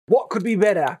could be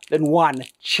better than 1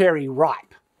 cherry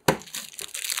ripe?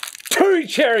 2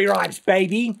 cherry ripes,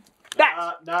 baby!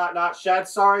 Nah, Shad,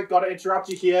 sorry, gotta interrupt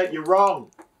you here. You're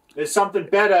wrong. There's something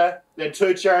better than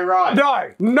 2 cherry ripes.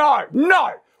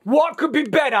 No! What could be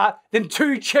better than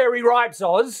 2 cherry ripes,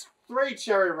 Oz? 3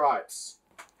 cherry ripes.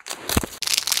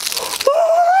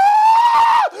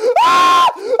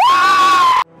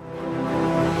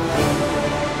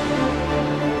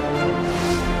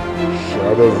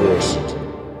 Shadiversity.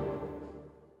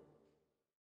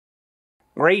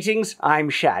 Greetings, I'm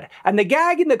Shad. And the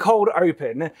gag in the cold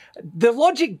open, the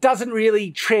logic doesn't really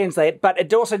translate, but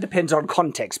it also depends on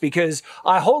context, because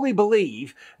I wholly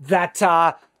believe that,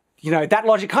 that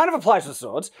logic kind of applies to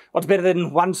swords. What's better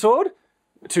than 1 sword?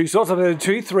 2 swords, or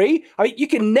 2, 3? I mean, you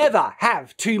can never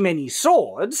have too many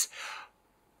swords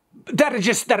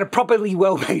that are properly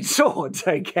well-made swords,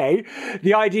 okay?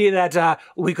 The idea that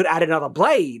we could add another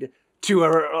blade to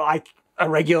a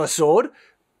regular sword,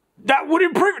 that would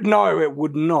improve it. No, it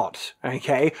would not,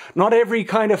 okay? Not every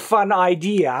kind of fun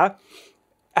idea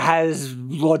has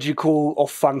logical or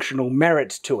functional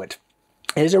merit to it.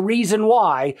 There's a reason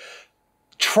why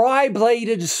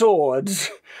tri-bladed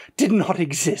swords did not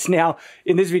exist. Now,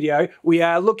 in this video, we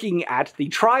are looking at the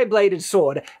tri-bladed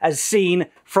sword as seen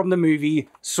from the movie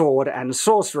Sword and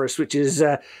Sorceress, which is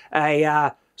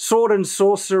a sword and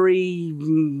sorcery,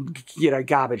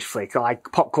 garbage flick,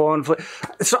 like popcorn flick.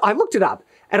 So I looked it up,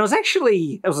 and it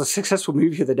was a successful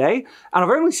movie of the day, and I've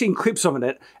only seen clips of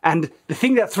it, and the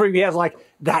thing that threw me out was like,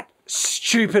 that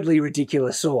stupidly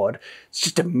ridiculous sword. It's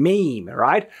just a meme,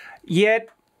 right? Yet,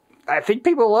 I think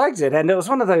people liked it, and it was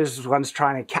one of those ones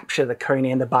trying to capture the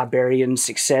Conan the Barbarian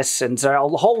success, and so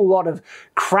a whole lot of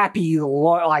crappy,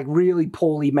 really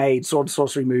poorly made sword and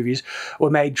sorcery movies were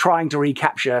made trying to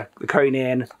recapture the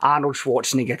Conan, Arnold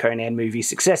Schwarzenegger Conan movie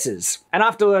successes. And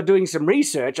after doing some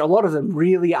research, a lot of them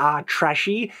really are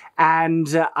trashy and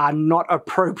are not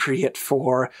appropriate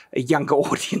for younger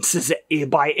audiences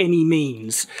by any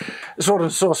means. Sword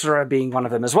and Sorcerer being one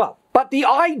of them as well. But the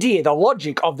idea, the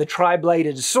logic of the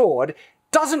tri-bladed sword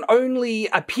doesn't only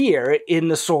appear in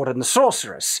the Sword and the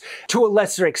Sorceress. To a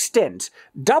lesser extent,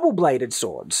 double-bladed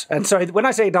swords. And so when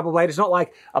I say double blade, it's not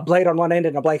like a blade on one end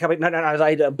and a blade coming. No,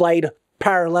 a blade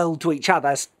parallel to each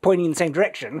other, pointing in the same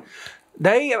direction.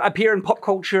 They appear in pop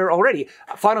culture already.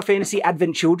 Final Fantasy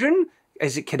Advent Children,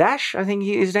 is it Kadash, I think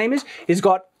his name is? He's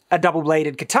got a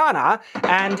double-bladed katana,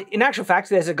 and in actual fact,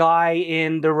 there's a guy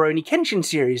in the Rurouni Kenshin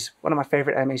series, one of my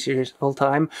favorite anime series of all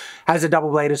time, has a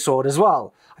double-bladed sword as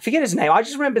well. I forget his name, I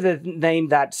just remember the name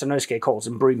that Sanosuke calls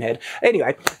him, Broomhead.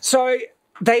 Anyway, so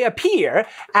they appear,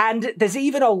 and there's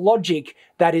even a logic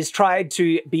that is tried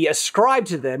to be ascribed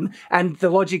to them, and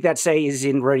the logic that, say, is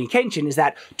in Rurouni Kenshin is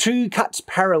that 2 cuts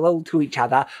parallel to each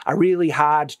other are really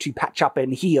hard to patch up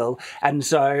and heal, and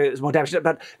so there's more damage.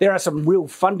 But there are some real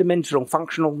fundamental,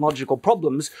 functional, logical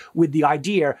problems with the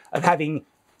idea of having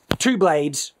 2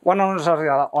 blades, one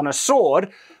on a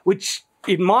sword, which,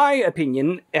 in my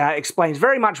opinion, explains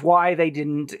very much why they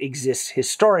didn't exist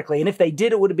historically. And if they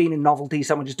did, it would have been a novelty,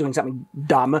 someone just doing something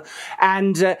dumb,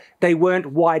 and they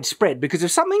weren't widespread. Because if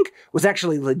something was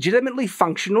actually legitimately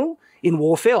functional in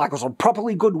warfare, like was a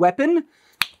properly good weapon,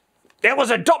 there was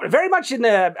adopted, very much in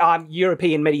the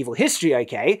European medieval history,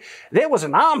 okay, there was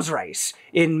an arms race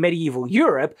in medieval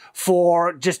Europe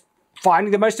for just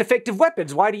finding the most effective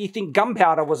weapons. Why do you think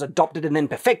gunpowder was adopted and then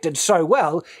perfected so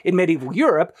well in medieval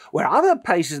Europe, where other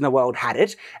places in the world had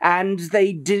it, and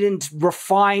they didn't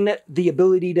refine the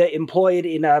ability to employ it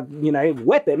in a,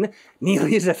 weapon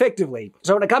nearly as effectively?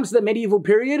 So when it comes to the medieval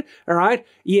period, all right,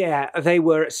 yeah, they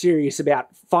were serious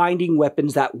about finding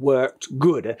weapons that worked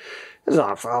good.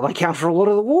 I'll account for a lot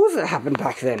of the wars that happened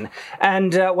back then.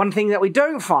 And one thing that we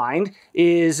don't find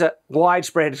is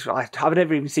widespread. I've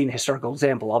never even seen a historical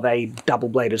example of a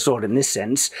double-bladed sword in this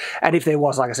sense. And if there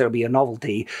was, like I said, it would be a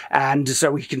novelty. And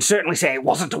so we can certainly say it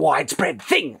wasn't a widespread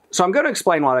thing. So I'm going to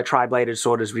explain why the tri-bladed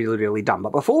sword is really, really dumb.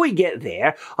 But before we get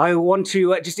there, I want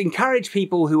to just encourage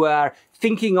people who are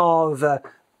thinking of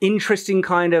interesting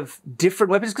kind of different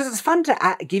weapons, because it's fun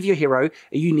to give your hero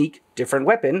a unique, different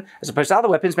weapon, as opposed to other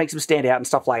weapons, makes them stand out and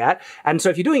stuff like that. And so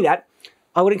if you're doing that,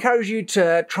 I would encourage you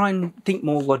to try and think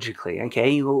more logically,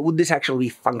 okay? Would this actually be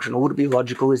functional? Would it be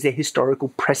logical? Is there historical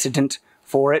precedent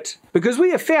for it? Because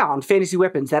we have found fantasy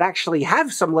weapons that actually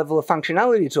have some level of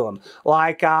functionality to them,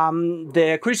 like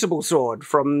the Crucible Sword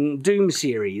from Doom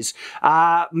series.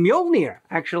 Mjolnir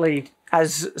actually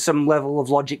has some level of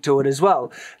logic to it as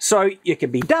well. So it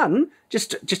can be done,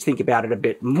 just think about it a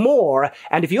bit more.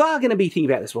 And if you are going to be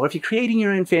thinking about this world, if you're creating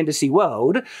your own fantasy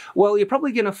world, well, you're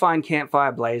probably going to find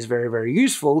Campfire Blaze very, very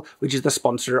useful, which is the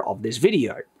sponsor of this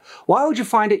video. Why would you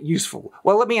find it useful?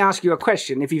 Well, let me ask you a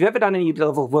question. If you've ever done any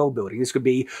level of world building, this could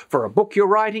be for a book you're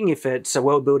writing, if it's a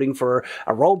world building for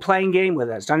a role-playing game,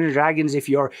 whether it's Dungeons & Dragons, if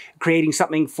you're creating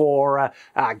something for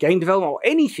game development or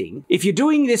anything, if you're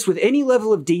doing this with any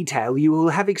level of detail, you will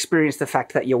have experienced the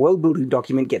fact that your world building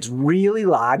document gets really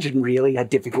large and really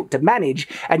difficult to manage,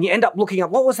 and you end up looking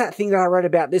at, what was that thing that I wrote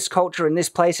about this culture in this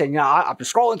place, and I'm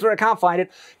scrolling through, I can't find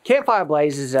it. Campfire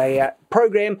Blaze is a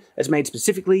program that's made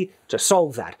specifically to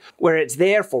solve that, where it's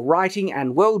there for writing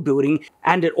and world building,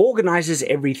 and it organizes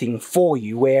everything for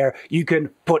you, where you can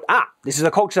put, this is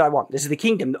the culture I want, this is the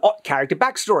kingdom, character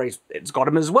backstories, it's got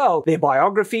them as well, their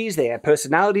biographies, their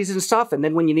personalities and stuff, and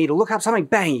then when you need to look up something,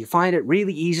 bang, you find it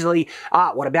really easily.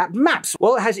 What about maps?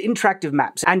 Well, it has interactive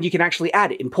maps, and you can actually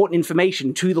add important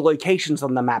information to the locations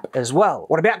on the map as well.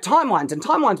 What about timelines? And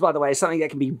timelines, by the way, is something that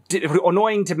can be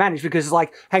annoying to manage, because it's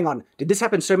like, hang on, did this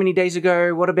happen so many days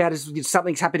ago? What about if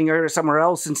something's happening over somewhere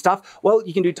else and stuff? Well,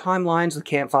 you can do timelines with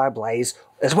Campfire Blaze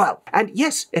as well. And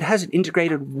yes, it has an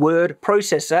integrated word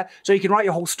processor, so you can write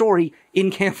your whole story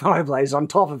in Campfire Blaze on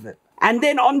top of it. And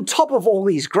then on top of all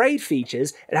these great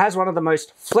features, it has one of the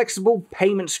most flexible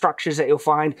payment structures that you'll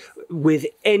find with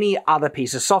any other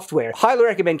piece of software. Highly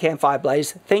recommend Campfire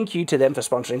Blaze. Thank you to them for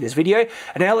sponsoring this video.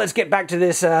 And now let's get back to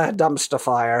this dumpster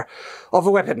fire of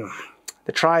a weapon.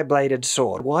 The tri-bladed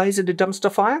sword. Why is it a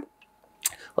dumpster fire?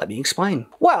 Let me explain.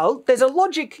 Well, there's a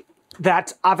logic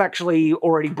that I've actually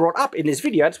already brought up in this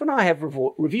video. It's when I have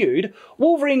reviewed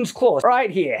Wolverine's Claws.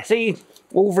 Right here, see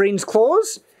Wolverine's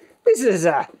Claws? This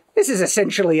is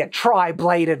essentially a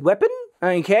tri-bladed weapon,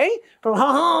 okay?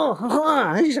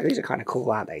 These are kind of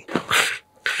cool, aren't they?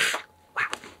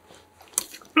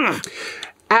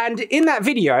 And in that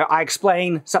video, I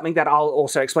explain something that I'll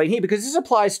also explain here, because this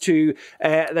applies to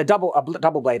a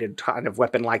double-bladed kind of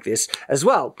weapon like this as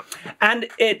well. And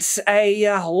it's a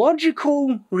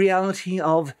logical reality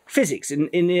of physics,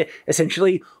 in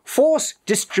essentially force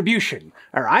distribution,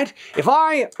 all right? If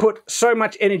I put so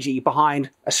much energy behind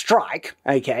a strike,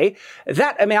 okay,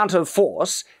 that amount of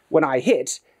force, when I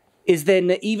hit, is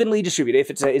then evenly distributed,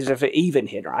 if it's an even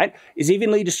hit, right, is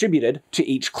evenly distributed to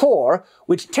each claw,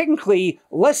 which technically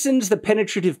lessens the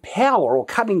penetrative power or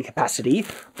cutting capacity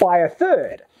by a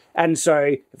third. And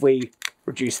so if we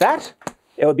reduce that,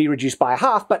 it would be reduced by a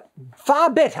half, but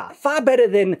far better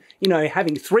than,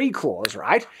 having 3 claws,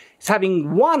 right? It's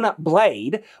having one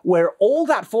blade where all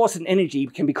that force and energy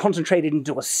can be concentrated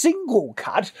into a single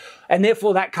cut, and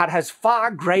therefore that cut has far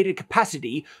greater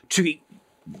capacity to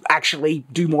actually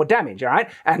do more damage, all right?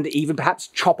 And even perhaps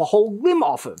chop a whole limb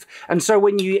off of. And so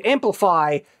when you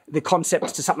amplify the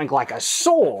concepts to something like a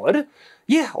sword,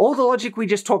 yeah, all the logic we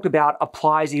just talked about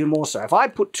applies even more so. If I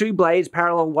put 2 blades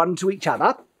parallel one to each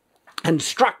other and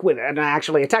struck with it, and I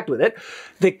actually attacked with it,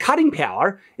 the cutting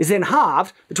power is then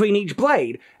halved between each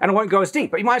blade, and it won't go as deep.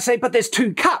 But you might say, but there's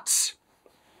 2 cuts.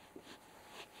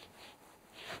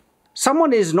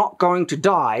 Someone is not going to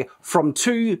die from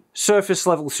 2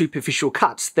 surface-level superficial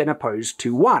cuts than opposed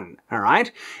to 1, all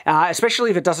right? Especially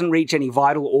if it doesn't reach any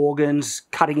vital organs,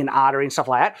 cutting an artery and stuff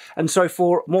like that. And so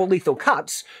for more lethal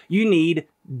cuts, you need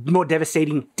more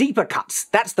devastating, deeper cuts.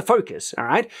 That's the focus, all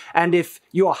right? And if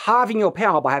you're halving your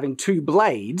power by having 2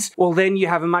 blades, well, then you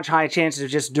have a much higher chance of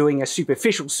just doing a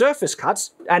superficial surface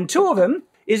cuts, and 2 of them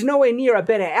is nowhere near a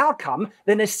better outcome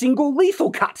than a single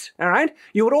lethal cut, all right?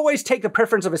 You would always take the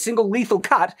preference of a single lethal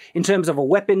cut in terms of a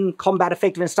weapon, combat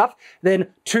effectiveness stuff, than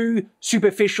 2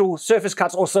 superficial surface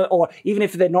cuts, or even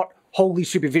if they're not wholly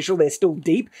superficial, they're still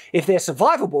deep. If they're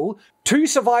survivable, 2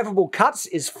 survivable cuts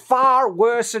is far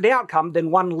worse an outcome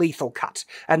than 1 lethal cut.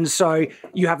 And so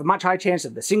you have a much higher chance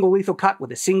of the single lethal cut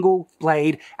with a single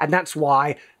blade, and that's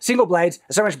why single blades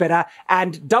are so much better.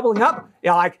 And doubling up,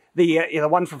 like the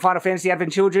one from Final Fantasy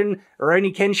Advent Children,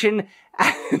 Rurouni Kenshin,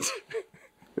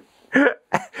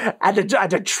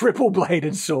 and a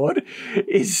triple-bladed sword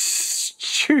is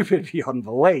stupid beyond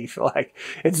belief. Like,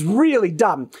 it's really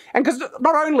dumb. And because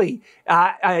not only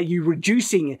are you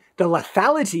reducing the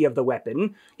lethality of the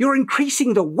weapon, you're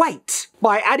increasing the weight.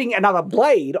 By adding another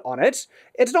blade on it,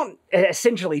 it's not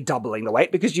essentially doubling the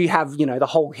weight, because you have, the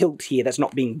whole hilt here that's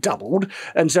not being doubled.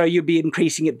 And so you'd be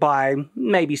increasing it by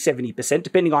maybe 70%,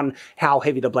 depending on how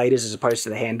heavy the blade is as opposed to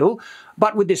the handle.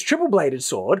 But with this triple-bladed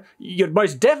sword, you're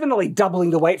most definitely doubling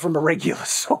the weight from a regular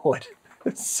sword.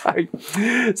 So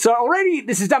already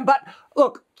this is done. But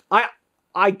look,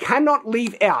 I cannot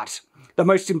leave out the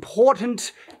most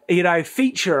important,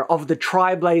 feature of the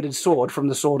tri-bladed sword from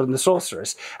the Sword and the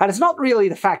Sorceress. And it's not really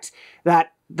the fact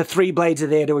that the 3 blades are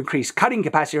there to increase cutting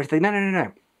capacity or anything.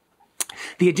 No.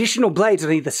 The additional blades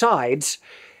on either sides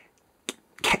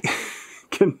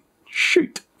can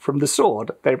shoot from the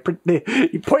sword.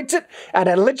 He points it and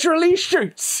it literally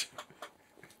shoots.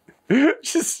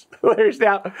 Just hilarious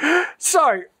now.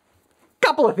 So,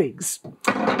 couple of things.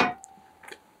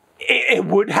 It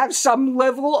would have some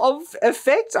level of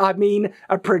effect. I mean,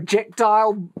 a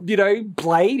projectile, you know,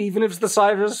 blade, even if it's the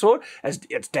size of a sword,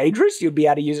 it's dangerous. You'd be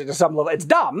able to use it to some level. It's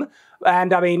dumb.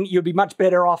 And I mean, you'd be much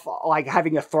better off like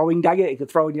having a throwing dagger. You could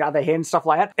throw in your other hand, stuff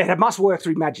like that. And it must work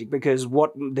through magic because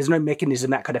there's no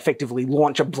mechanism that could effectively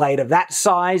launch a blade of that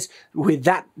size with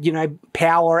that, you know,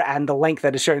 power and the length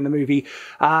that is shown in the movie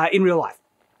in real life.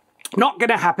 Not going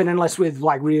to happen unless with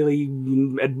like really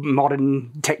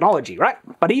modern technology, right?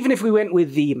 But even if we went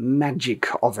with the magic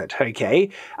of it, okay,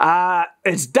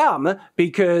 it's dumb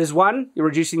because one, you're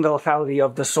reducing the lethality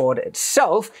of the sword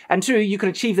itself, and two, you can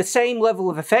achieve the same level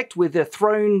of effect with a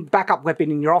thrown backup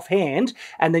weapon in your offhand,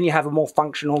 and then you have a more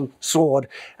functional sword.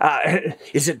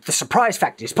 Is it the surprise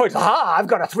factor? It's supposed, aha, I've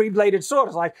got a three-bladed sword.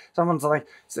 It's like, someone's like,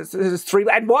 it's three,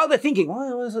 and while they're thinking,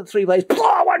 why was it three blades?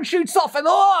 One shoots off, and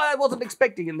I wasn't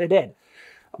expecting, and they're dead.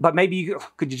 But maybe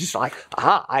could you just like,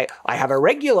 aha, I have a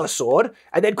regular sword,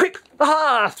 and then quick,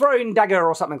 aha, thrown dagger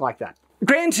or something like that.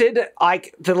 Granted,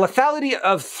 like, the lethality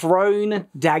of thrown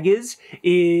daggers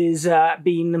is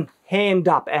being hammed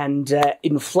up and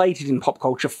inflated in pop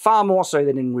culture far more so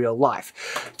than in real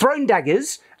life. Thrown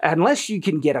daggers, unless you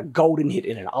can get a golden hit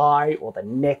in an eye or the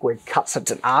neck where it cuts at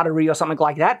an artery or something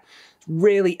like that,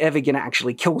 rarely ever going to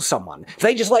actually kill someone. If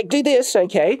they just like do this,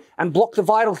 okay, and block the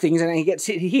vital things and then he gets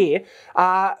hit here,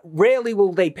 rarely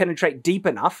will they penetrate deep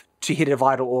enough to hit a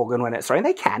vital organ when it's thrown.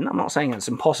 They can, I'm not saying it's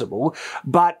impossible,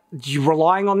 but you're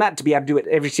relying on that to be able to do it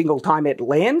every single time it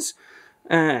lands.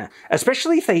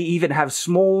 Especially if they even have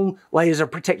small layers of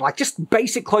protection, like just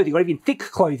basic clothing or even thick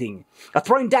clothing. A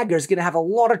thrown dagger is going to have a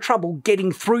lot of trouble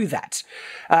getting through that.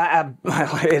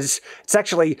 It's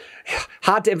actually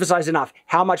hard to emphasize enough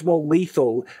how much more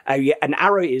lethal an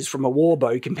arrow is from a war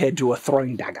bow compared to a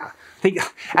thrown dagger.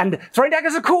 And thrown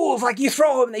daggers are cool. It's like you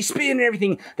throw them and they spin and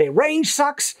everything. Their range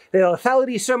sucks. Their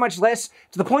lethality is so much less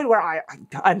to the point where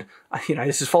you know,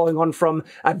 this is following on from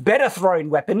a better thrown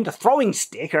weapon, the throwing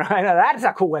stick. Right? That's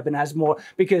a cool weapon, has more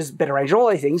because better range and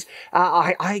all these things.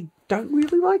 I don't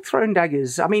really like thrown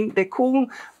daggers. I mean, they're cool,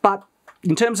 but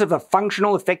in terms of a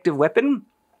functional, effective weapon,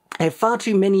 they have far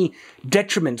too many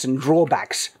detriments and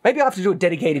drawbacks. Maybe I'll have to do a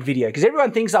dedicated video because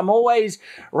everyone thinks I'm always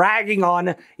ragging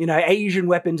on, you know, Asian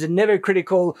weapons and never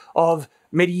critical of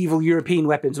medieval European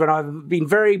weapons when I've been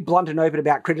very blunt and open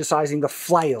about criticizing the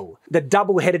flail. The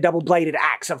double-headed, double-bladed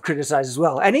axe I've criticized as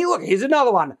well. And look, here's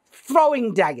another one.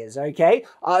 Throwing daggers, okay?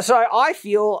 So I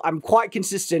feel I'm quite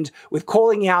consistent with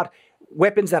calling out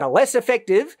weapons that are less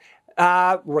effective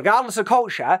regardless of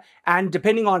culture, and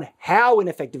depending on how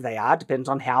ineffective they are, depends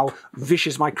on how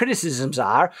vicious my criticisms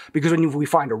are, because when we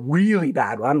find a really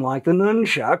bad one, like the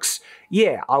nunchucks,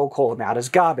 yeah, I will call them out as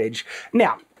garbage.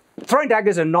 Now, thrown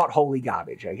daggers are not wholly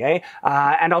garbage, okay?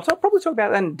 And I'll probably talk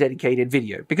about that in a dedicated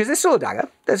video, because they're still a dagger,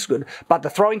 that's good, but the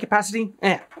throwing capacity,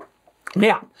 eh.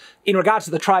 Now, in regards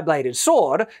to the tri-bladed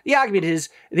sword, the argument is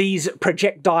these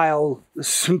projectile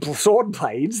simple sword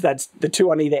blades, that's the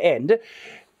two on either end,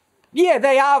 yeah,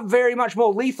 they are very much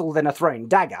more lethal than a thrown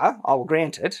dagger, I'll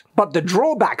grant it. But the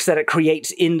drawbacks that it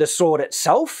creates in the sword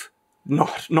itself,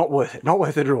 not worth it. Not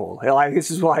worth it at all. Like, this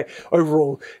is why,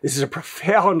 overall, this is a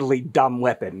profoundly dumb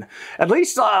weapon. At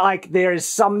least, like, there is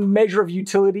some measure of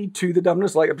utility to the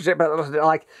dumbness. Like,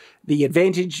 the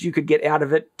advantage you could get out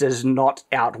of it does not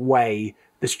outweigh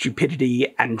the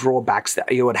stupidity and drawbacks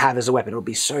that you would have as a weapon. It would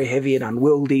be so heavy and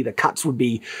unwieldy. The cuts would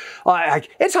be...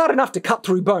 it's hard enough to cut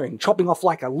through bone, chopping off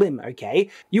like a limb, okay?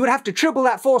 You would have to triple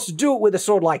that force to do it with a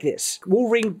sword like this.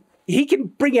 Wolverine, he can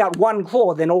bring out one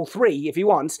claw, then all three if he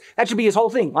wants. That should be his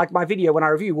whole thing. Like my video when I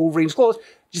review Wolverine's claws,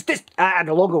 just this, and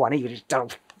a longer one, even just...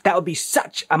 That would be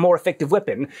such a more effective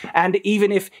weapon. And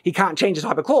even if he can't change the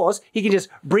type of claws, he can just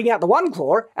bring out the one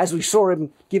claw, as we saw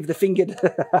him give the finger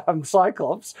to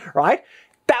Cyclops, right?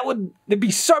 There'd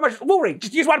be so much... Wolverine,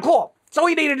 just use one claw. That's all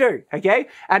you need to do, okay?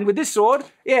 And with this sword,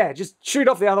 yeah, just shoot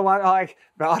off the other one, like,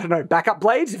 I don't know, backup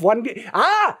blades? If one...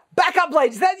 backup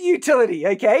blades, that's utility,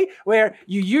 okay? Where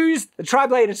you use the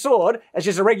tri-bladed sword as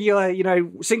just a regular, you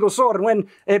know, single sword, and when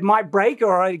it might break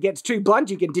or it gets too blunt,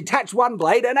 you can detach one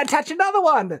blade and attach another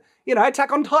one. You know,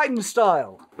 Attack on Titan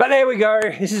style. But there we go.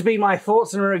 This has been my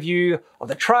thoughts and review of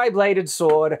the tri-bladed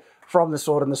sword from The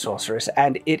Sword and the Sorceress,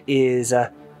 and it is...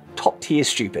 top tier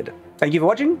stupid. Thank you for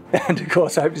watching, and of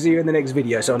course I hope to see you in the next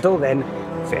video. So until then,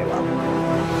 farewell.